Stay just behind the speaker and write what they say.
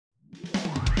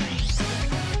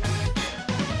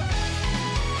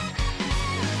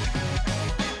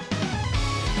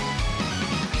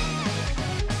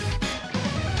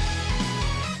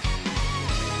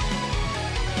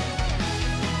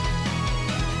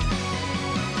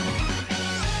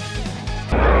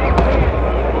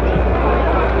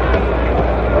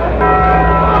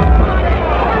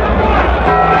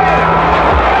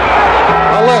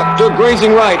to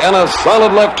grazing right and a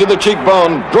solid left to the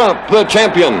cheekbone dropped the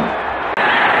champion.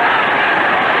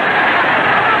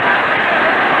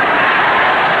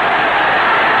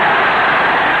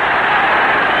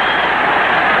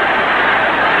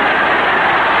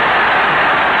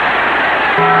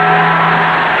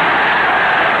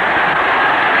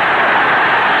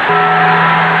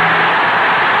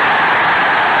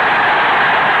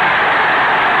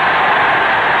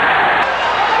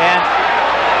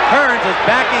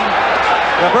 Backing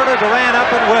Roberto Duran up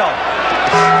at will.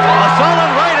 A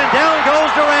solid right and down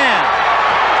goes Duran.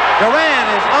 Duran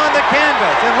is on the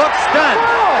canvas and looks stunned.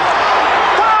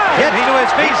 Hit to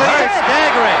his feet, but he is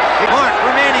staggering. Mark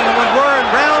remaining when we're in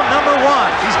round number 1.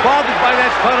 He's bothered by that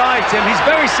front eye, Tim. He's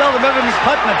very seldom ever been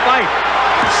put in a fight.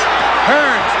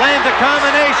 Hearns lands a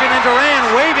combination and Duran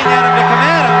waving at him to come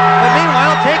at him, but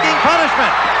meanwhile taking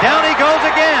punishment. Down he goes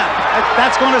again.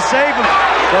 That's going to save him.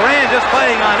 Duran just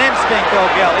fighting on instinct, though,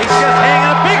 Gil. He's just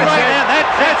hanging a big right hand.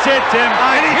 That's it, Tim.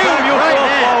 Anytime you fall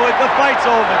forward, the fight's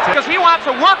over, Tim. Because he wants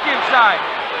to work inside.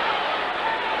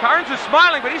 Hearns is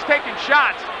smiling, but he's taking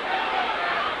shots.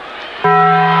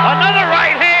 Another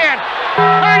right hand.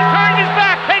 Hearns turns his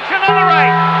back, takes another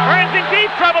right. Hearns in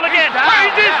deep trouble again.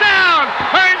 Hearns is down.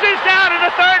 Hearns is down in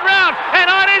the 3rd round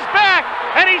and on his back.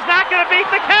 And he's not going to beat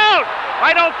the count.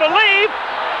 I don't believe.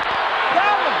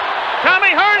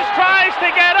 Tommy Hearns tries to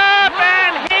get up,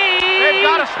 and they've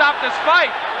got to stop this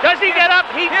fight. Does he get up?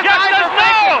 He just doesn't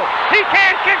know. He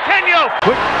can't continue.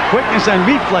 Quickness and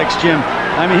reflex, Jim.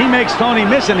 I mean, he makes Tony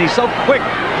miss, and he's so quick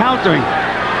countering.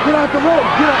 Get out the rope.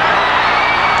 Get up.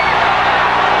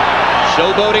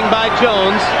 Showboating by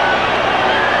Jones.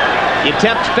 He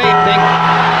attempts feinting.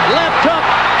 Left hook,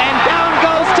 and down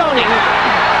goes Tony.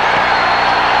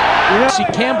 See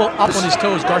Campbell up on his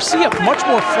toes. Garcia much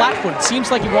more flat-footed. Seems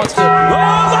like he wants to.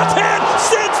 Left hand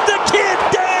sends the kid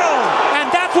down, and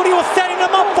that's what he was setting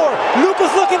him up for. Luke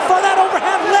was looking for that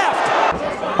overhand left.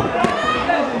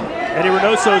 Eddie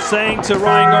Reynoso saying to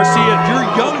Ryan Garcia, "You're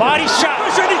young." Body shot.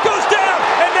 And he goes down,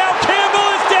 and now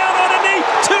Campbell is down on a knee.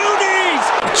 2 knees.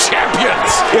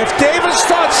 Champions. If Davis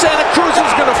thought Santa Cruz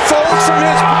was going to fold from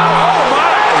his. Oh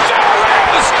my! There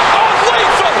is a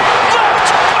lethal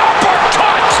left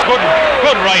uppercut.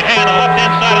 Good right hand on the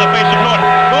left-hand side of the face of Norton.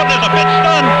 Norton is a bit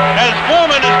stunned as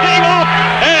Foreman is getting off,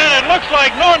 and it looks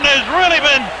like Norton has really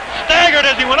been staggered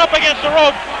as he went up against the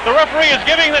rope. The referee is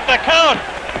giving it the count.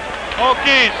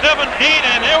 Okay, 17,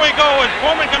 and here we go as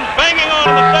Foreman comes banging on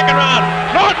in the 2nd round.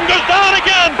 Norton goes down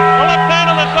again. The left hand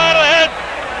on the side of the head.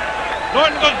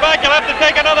 Norton goes back. He'll have to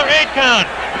take another 8 count.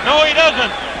 No, he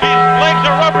doesn't. His legs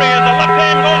are rubbery as the left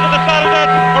hand goes to the side of his head.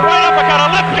 A right uppercut, a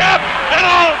left jab, and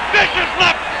a vicious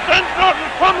left sends Norton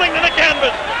fumbling to the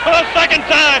canvas for the 2nd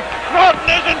time. Norton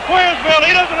is in Queersville.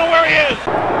 He doesn't know where he is.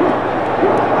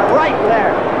 A right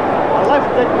there. A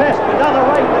left that missed. Another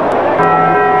right that connected.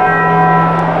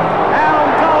 Down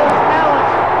goes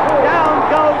Ellis. Down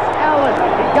goes Ellis.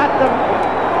 He got them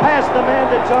past the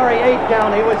mandatory 8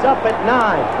 count. He was up at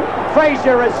 9.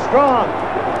 Frazier is strong.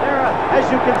 There are, as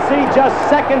you can see, just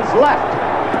seconds left.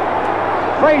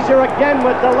 Frazier again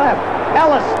with the left.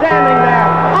 Ellis standing there.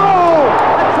 Oh!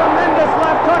 A tremendous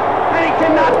left hook, and he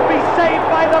cannot be saved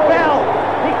by the bell.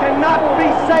 He cannot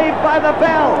be saved by the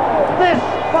bell. This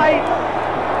fight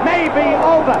may be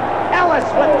over. Ellis,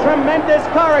 with tremendous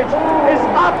courage, is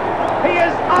up. He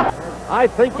is up. I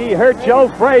think he hurt Joe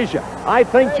Frazier. I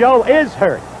think Joe is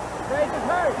hurt.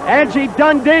 Angie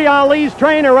Dundee, Ali's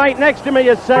trainer, right next to me,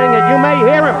 is saying it. You may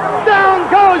hear him. Down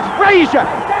goes Frazier.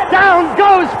 Down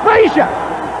goes Frazier.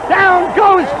 Down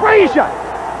goes Frazier.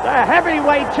 The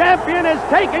heavyweight champion is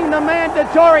taking the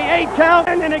mandatory 8 count,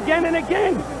 and again and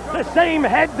again. The same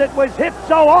head that was hit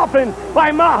so often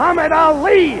by Muhammad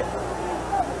Ali.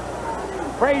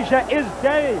 Frazier is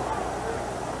dazed.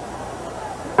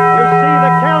 You see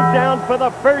the countdown for the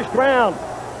 1st round.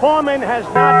 Foreman has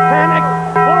not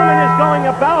panicked. Foreman is going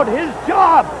about his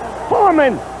job.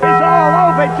 Foreman is all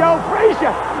over Joe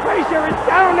Frazier. Frazier is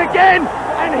down again,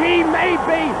 and he may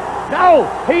be. No,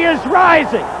 he is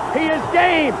rising. He is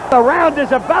game. The round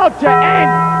is about to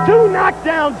end. 2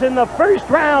 knockdowns in the 1st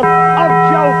round of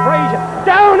Joe Frazier.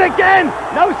 Down again.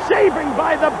 No saving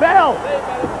by the bell.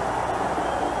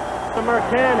 The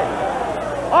Mercani.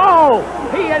 Oh,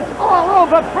 he is all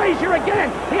over Frazier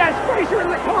again. He has Frazier in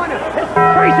the corner.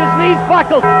 Frazier's knees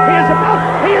buckled.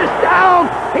 He is down.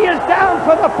 He is down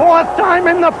for the 4th time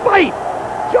in the fight.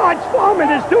 George Foreman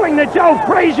is doing the Joe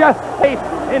Frazier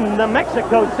in the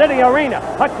Mexico City Arena.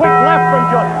 A quick left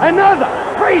from George. Another.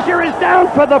 Frazier is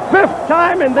down for the 5th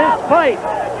time in this fight.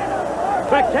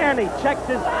 McCanny checked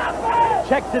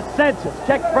his senses.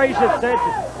 Checked Frazier's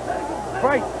senses.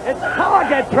 Frazier. It's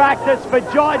target practice for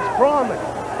George Foreman.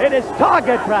 It is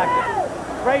target practice.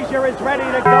 Frazier is ready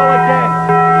to go again.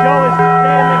 Joe is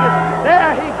standing.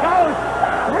 There he goes.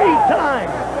 3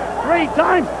 times. 3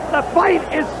 times. The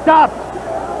fight is stopped.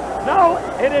 No,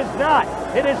 it is not.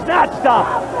 It is not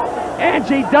stopped.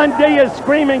 Angie Dundee is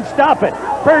screaming, stop it.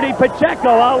 Bertie Pacheco,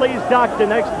 Ali's doctor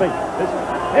next to me.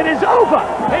 It is over.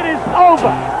 It is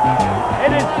over.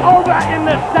 It is over in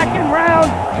the second round.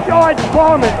 George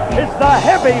Foreman is the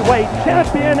heavyweight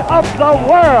champion of the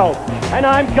world. And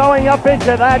I'm going up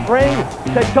into that ring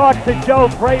to talk to Joe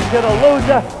Frazier, the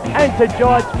loser, and to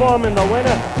George Foreman, the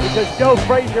winner, because Joe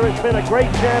Frazier has been a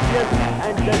great champion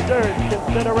and deserves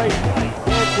consideration.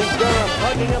 Nancy Durham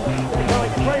hugging him. They're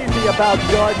going crazy about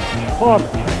George Foreman.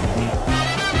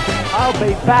 I'll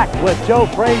be back with Joe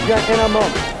Frazier in a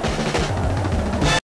moment.